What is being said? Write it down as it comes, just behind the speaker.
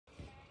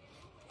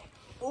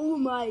Oh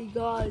my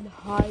god,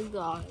 hi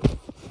guys.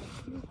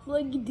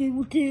 Like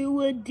do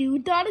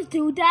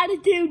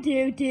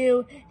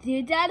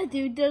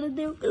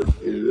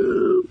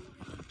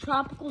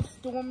tropical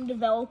storm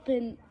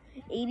developing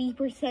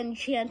 80%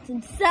 chance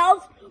in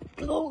South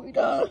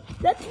Florida.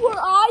 That's where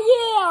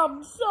I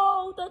am.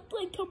 So that's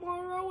like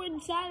tomorrow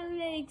and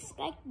Saturday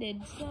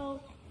expected. So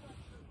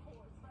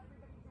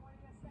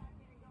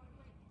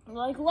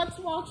like let's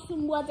watch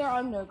some Weather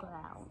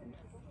Underground.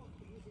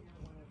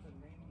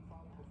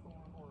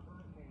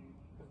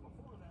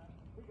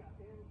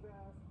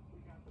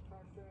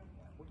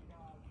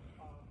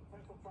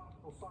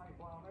 Tropical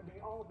cyclone, I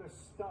mean, all this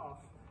stuff,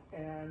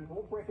 and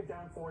we'll break it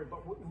down for you,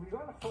 but we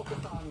got to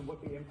focus on what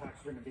the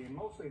impacts are going to be, and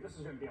mostly this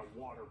is going to be a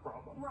water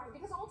problem. Right,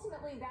 because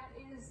ultimately that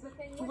is the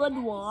thing with Flood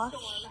the wash.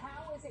 storm.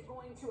 How is it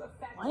going to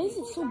affect Why is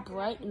it so people?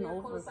 bright and Dr.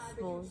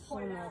 overexposed?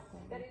 Pointed out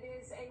that it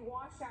is a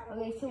washout.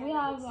 Okay, so we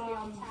have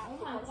oh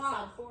my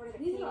god,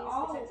 these are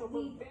all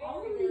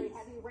very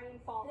heavy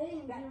rainfall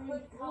that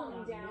could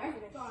come down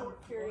in a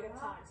short period of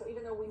time. So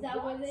even though we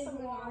want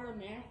some water,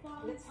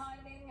 the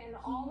timing and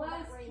all of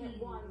that rain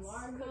at once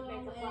could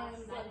make the flash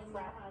flood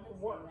threat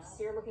worse.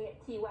 You're looking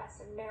at Key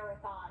West and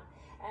Marathon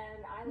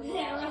and Island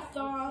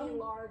Marathon, Key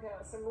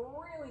Largo, some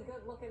really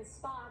good looking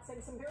spots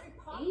and some very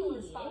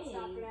popular spots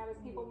knocking out as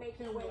people make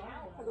their way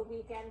out for the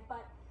weekend.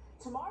 But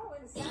tomorrow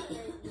and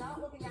Saturday,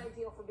 not looking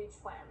ideal for beach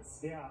plans.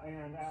 Yeah,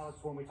 and Alex,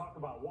 when we talk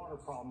about water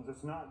problems,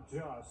 it's not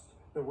just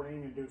the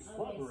rain-induced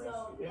flood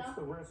risk, it's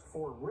the risk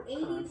for rip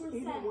currents,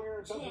 even where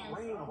it doesn't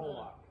rain a whole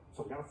lot.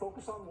 So we got to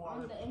focus on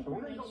water. And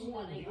we're going to go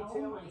more in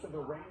detail into the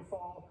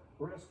rainfall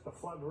risk, the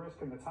flood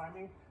risk, and the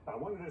timing. I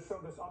wanted to show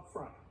this up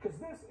front because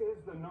this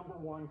is the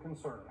 #1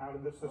 concern out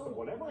of this system.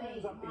 Whatever it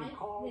ends up being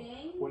called,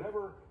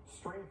 whatever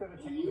strength it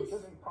attains, which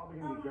isn't probably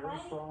going to be very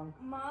strong.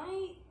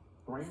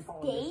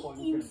 Rainfall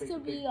used to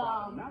be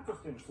not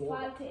just in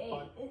Florida,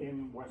 but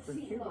in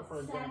Western Cuba,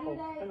 for example,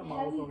 and the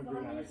models don't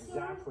agree on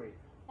exactly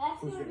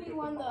who's going to get the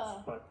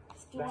most, but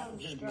that's going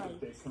to be a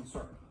big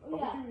concern. But we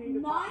do need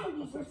to talk about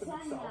the system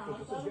itself,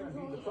 because this is going to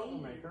be the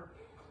troublemaker.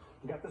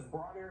 We got this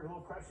broad area of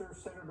low pressure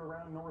centered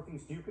around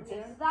northeast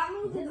Yucatan. That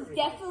means it's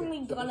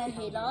definitely gonna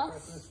hit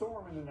us.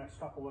 Storm in the next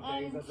couple of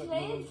And days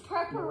today's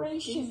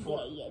preparation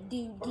day. If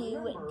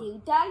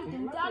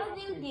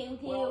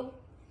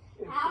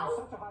there's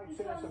such a high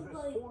chance of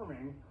this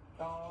forming,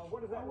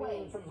 what does that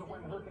mean in terms of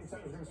when the Hurricane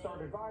Center is going to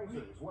start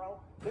advisories?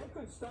 Well, they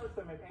could start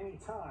them at any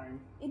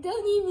time. It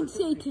doesn't even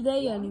say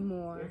today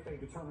anymore.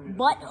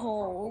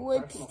 Butthole.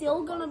 It's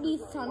still gonna be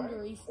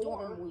thundery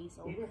storm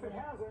weasel. Even if it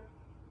hasn't,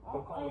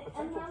 they'll call it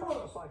potential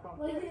tropical cyclone.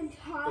 Like They want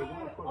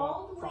to put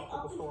up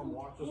tropical storm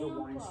watches or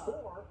warnings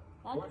for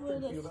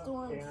Western Cuba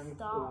and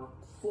for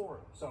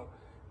Florida. So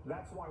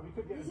that's why we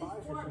could get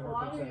advisories from the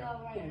Hurricane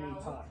Center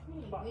anytime.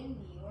 But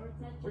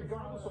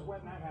regardless of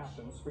when that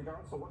happens,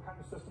 regardless of what kind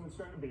of system it's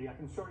going to be, I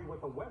can show you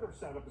what the weather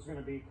setup is going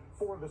to be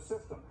for the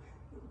system.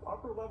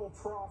 Upper level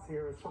trough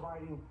here is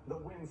providing the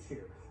wind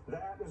shear.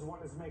 That is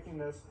what is making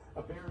this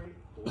a very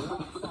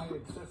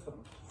lopsided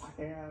system.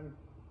 And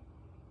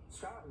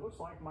Scott, it looks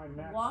like my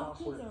Mac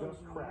software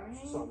just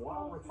crashed. So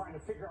while we're trying to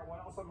figure out what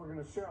else we're going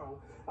to show,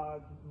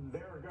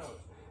 there it goes.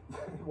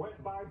 It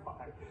went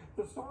bye-bye.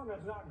 The storm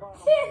has not gone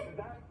away.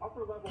 That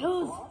upper level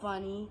trough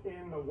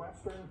in the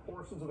western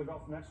portions of the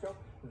Gulf of Mexico,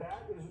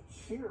 that is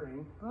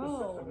shearing the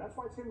system. That's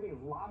why it's going to be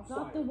lopsided.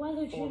 Not the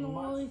Weather Channel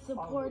only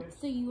supports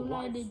the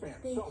United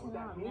States. So what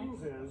that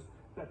means is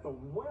that the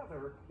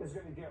weather is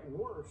going to get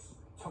worse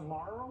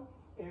tomorrow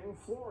in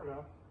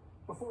Florida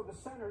before the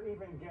center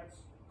even gets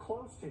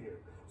close to you.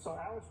 So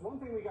Alex, one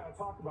thing we got to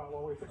talk about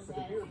while we fix the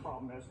computer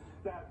problem is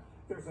that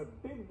there's a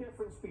big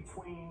difference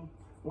between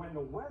when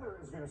the weather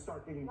is going to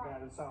start getting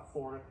bad in South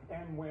Florida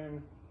and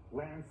when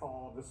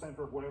landfall of the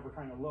center of whatever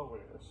kind of low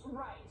it is.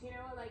 Right, you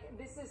know, like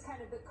this is kind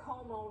of the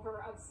comb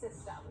over of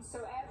systems.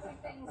 So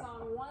everything's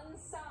on one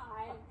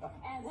side,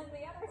 and then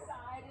the other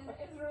side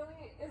is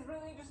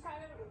really just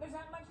kind of, there's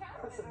not much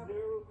happening. That's a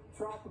new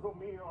tropical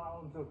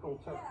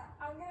meteorological term.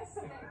 Yeah, I'm going to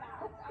submit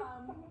that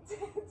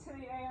to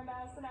the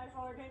AMS, the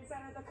National Hurricane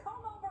Center. The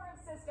comb over of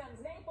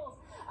systems.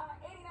 Naples,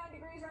 89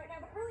 degrees right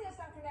now, but really, as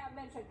Dr. Knapp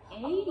mentioned, a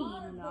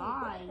lot of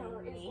the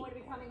weather is going to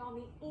be coming on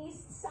the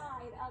east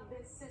side of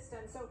this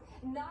system. So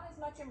not as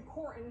much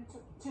important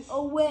to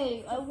oh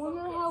wait, I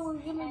wonder how we're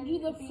gonna do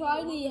the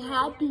Friday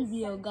Happy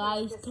Meal,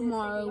 guys,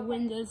 tomorrow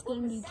when there's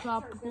gonna be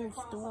tropical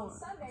storm.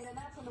 Sunday, and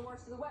that's when the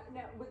worst of the weather.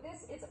 No, with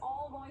this, it's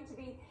all going to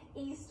be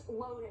east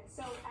loaded.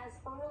 So as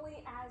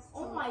early as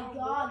tomorrow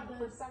morning,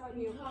 for some of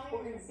you,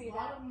 we're going to see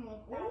that.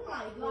 Oh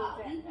my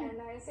God!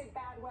 And I say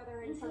bad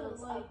weather in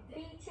terms of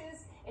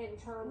beaches, in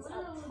terms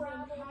of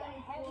travel. The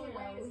heavy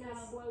rain is going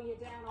to slow you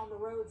down on the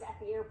roads at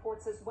the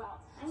airports as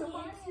well. So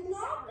Friday into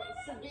Saturday,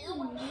 severe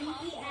weather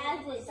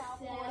for South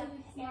Florida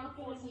and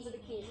portions of the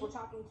Keys. We're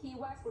talking Key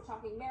West, we're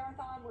talking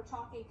Marathon, we're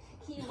talking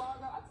Key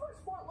Largo, up towards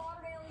Fort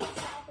Lauderdale, and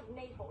south of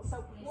Naples.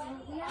 So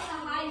plenty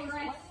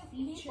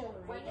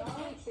of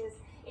beaches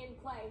in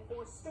play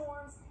for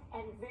storms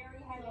and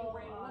very heavy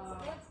rain.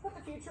 Let's put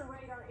the future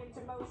radar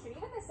into motion.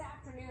 Even this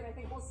afternoon, I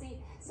think we'll see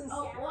some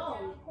scattered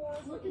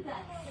downpours. Look at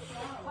that.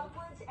 The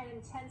coverage and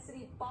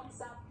intensity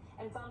bumps up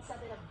in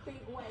a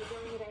big way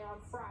during the day on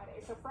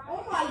Friday. So Friday,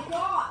 oh my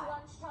God,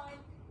 lunchtime.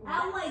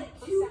 At like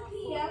 2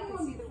 p.m.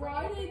 on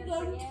Friday,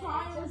 the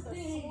entire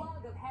thing. A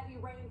slug of heavy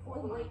rain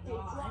for the late day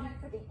drive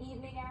for the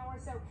evening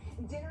hours. So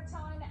dinner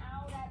time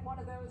out at one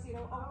of those,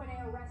 open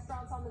air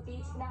restaurants on the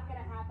beach, not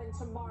going to happen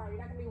tomorrow.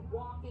 You're not going to be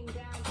walking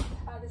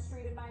down the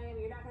street in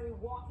Miami. You're not going to be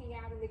walking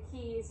out in the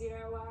Keys,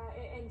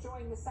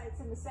 enjoying the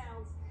sights and the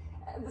sounds.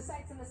 The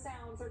sights and the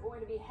sounds are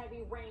going to be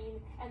heavy rain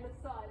and the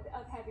thud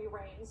of heavy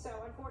rain. So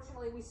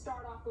unfortunately, we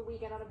start off the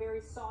weekend on a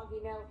very soggy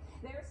note.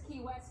 There's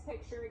Key West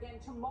picture. Again,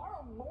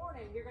 tomorrow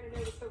morning, you're going to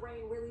notice the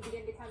rain really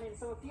begin to come in.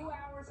 So a few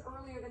hours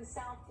earlier than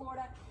South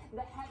Florida,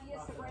 the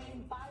heaviest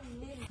rain by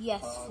mid.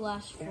 Yes,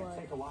 flash flood. Can't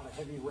take a lot of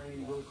heavy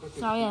rain really quickly.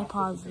 Sorry, I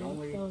paused it.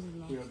 Only,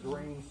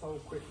 drain so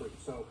quickly.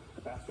 So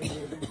that's going to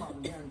be a big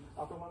problem. Again,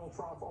 upper level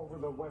trough over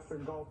the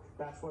western Gulf.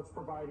 That's what's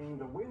providing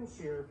the wind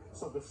shear.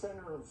 So the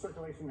center of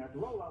circulation at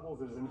low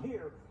levels is in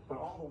here, but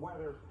all the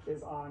weather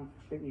is on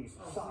the east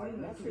side.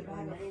 And that's going to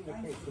remain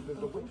the case.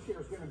 The wind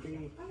shear is going to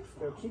be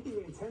keeping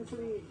the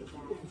intensity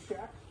in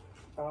check.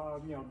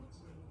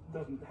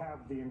 Doesn't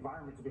have the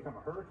environment to become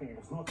a hurricane. It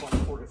doesn't look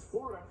like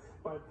Florida,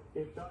 but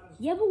it does.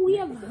 Yeah, but we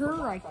have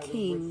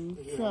hurricanes,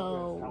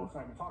 so. Alex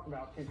and I've been talking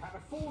about can kind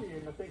of fool you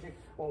into thinking,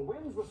 well,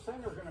 winds with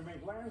center are going to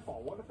make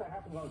landfall. What if that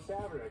happens on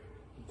Saturday?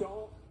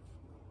 Don't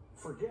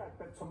forget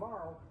that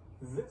tomorrow,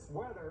 this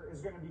weather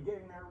is going to be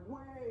getting there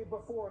way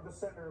before the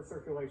center of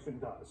circulation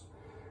does.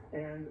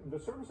 And the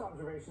surface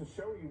observations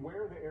show you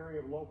where the area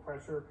of low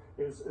pressure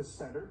is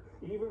centered,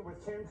 even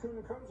with Cancun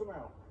and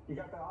Cozumel. You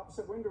got the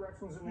opposite wind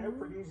directions in there,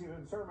 pretty easy to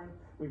determine.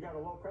 We've got a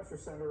low pressure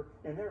center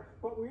in there,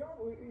 but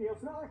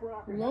it's not like we're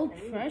not going to low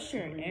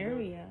pressure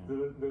area.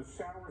 The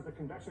showers, the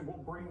convection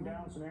will bring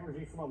down some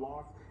energy from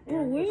aloft.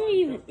 Well, where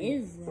even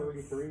is this?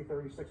 33,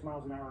 36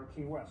 miles an hour at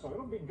Key West, so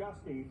it'll be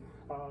gusty.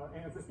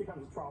 And if this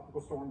becomes a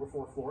tropical storm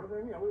before Florida,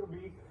 then it'll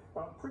be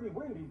pretty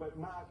windy, but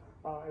not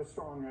as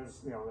strong as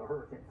the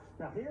hurricane.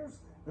 Now here's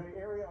the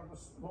area of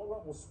the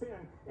low-level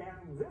spin,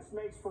 and this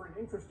makes for an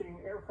interesting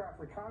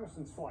aircraft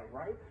reconnaissance flight,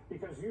 right?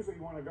 Because usually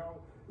you want to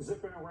go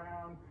zipping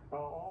around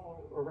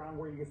all around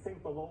where you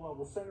think the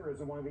low-level center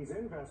is in one of these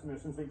INVEST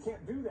missions. They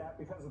can't do that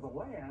because of the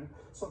land,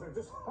 so they're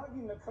just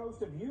hugging the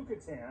coast of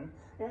Yucatan,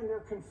 and they're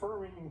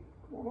confirming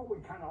what we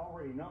kind of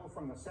already know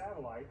from the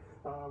satellite,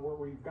 where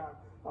we've got,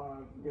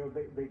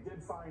 they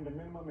did find a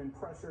minimum in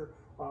pressure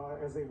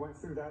as they went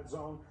through that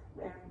zone.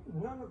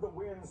 And none of the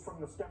winds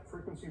from the step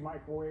frequency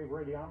microwave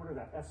radiometer,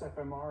 that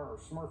SFMR or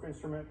SMRF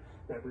instrument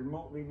that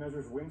remotely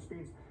measures wind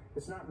speeds,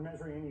 it's not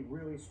measuring any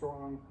really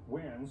strong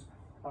winds.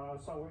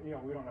 So, we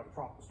don't have a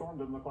tropical storm,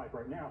 doesn't look like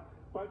right now.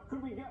 But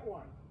could we get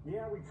one?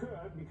 Yeah, we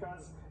could,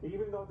 because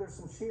even though there's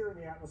some shear in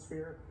the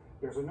atmosphere,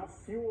 there's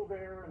enough fuel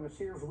there and the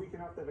shear is weak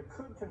enough that it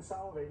could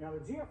consolidate. Now, the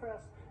GFS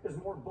is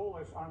more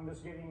bullish on this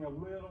getting a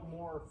little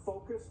more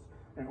focused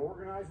and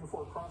organized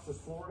before it crosses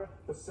Florida,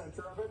 the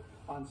center of it,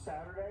 on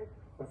Saturday.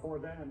 Before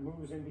then, it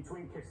moves in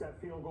between, kicks that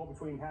field goal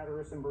between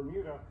Hatteras and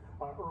Bermuda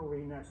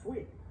early next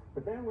week.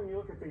 But then when you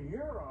look at the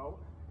Euro,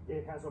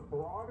 it has a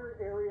broader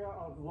area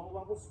of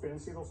low-level spin.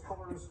 See those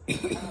colors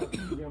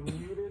kind of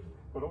muted,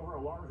 but over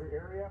a larger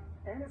area.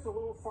 And it's a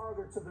little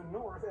farther to the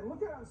north. And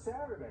look at it on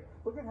Saturday.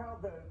 Look at how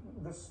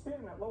the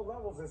spin at low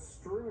levels is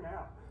strewn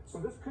out. So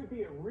this could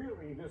be a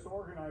really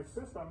disorganized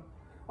system.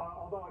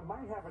 Although it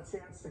might have a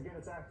chance to get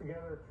its act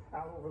together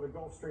out over the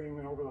Gulf Stream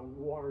and over the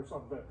waters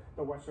of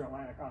the Western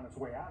Atlantic on its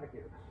way out of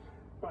here.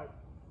 But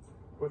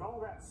with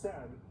all that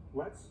said,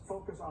 let's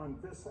focus on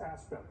this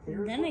aspect.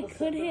 Then it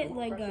could hit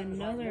like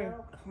another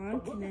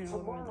continent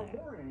over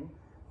there. Morning,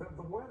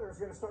 the weather is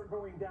going to start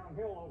going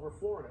downhill over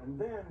Florida, and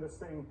then this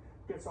thing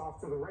gets off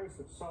to the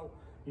races. So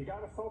you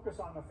got to focus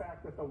on the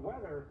fact that the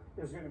weather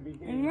is going to be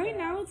getting and right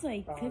now it's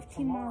like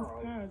 15 miles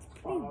per hour. It's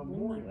pretty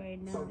windy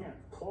right now. So again,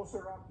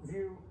 closer up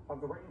view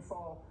of the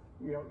rainfall.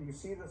 You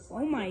see the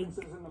slight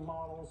differences in the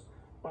models.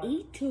 But,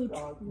 8 to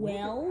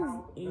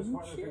 12 inches. This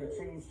weather's going to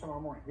change tomorrow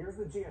morning. Here's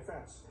the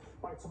GFS.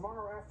 By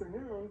tomorrow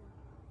afternoon,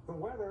 the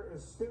weather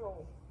is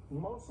still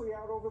mostly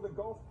out over the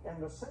Gulf,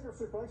 and the center of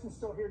circulation is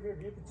still here near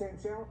the Yucatan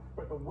Channel,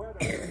 but the weather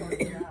is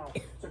starting now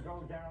to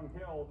go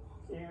downhill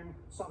in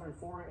southern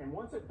Florida. And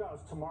once it does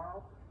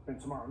tomorrow, then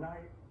tomorrow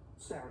night,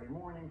 Saturday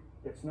morning,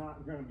 it's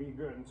not going to be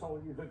good until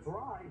the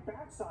dry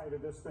backside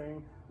of this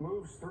thing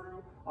moves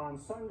through on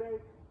Sunday.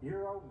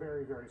 Euro,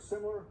 very, very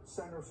similar.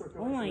 Center of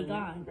circulation. Oh my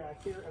God.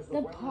 Back here as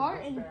the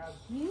part in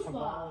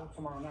Cuba.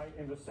 Tomorrow night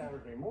into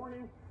Saturday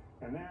morning.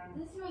 And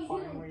then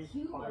finally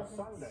by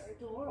Sunday,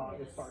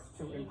 it starts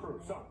to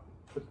improve. So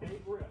The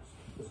big risk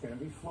is going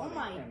to be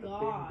flooding, and the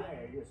big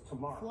day is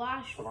tomorrow.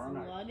 Flash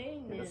tomorrow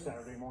flooding night into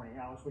Saturday morning.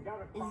 Alex, we got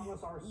to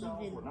promise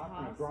ourselves we're not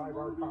going to drive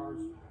our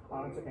cars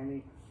onto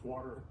any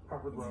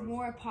water-covered roads.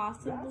 More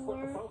possible. That's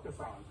what to focus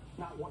on,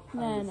 not what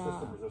kind of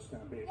system is this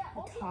going to be.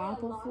 The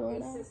top of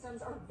Florida.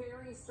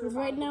 Because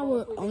right now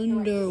we're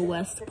under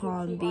West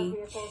Palm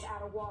Beach.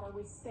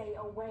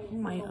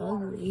 Am I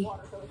ugly? All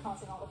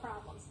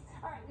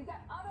right, we've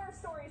got other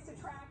stories to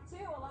track too.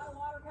 A lot of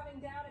water coming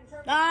down in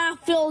terms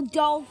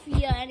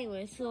Philadelphia.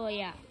 Anyway, so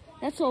yeah,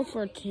 that's all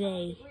for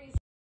today.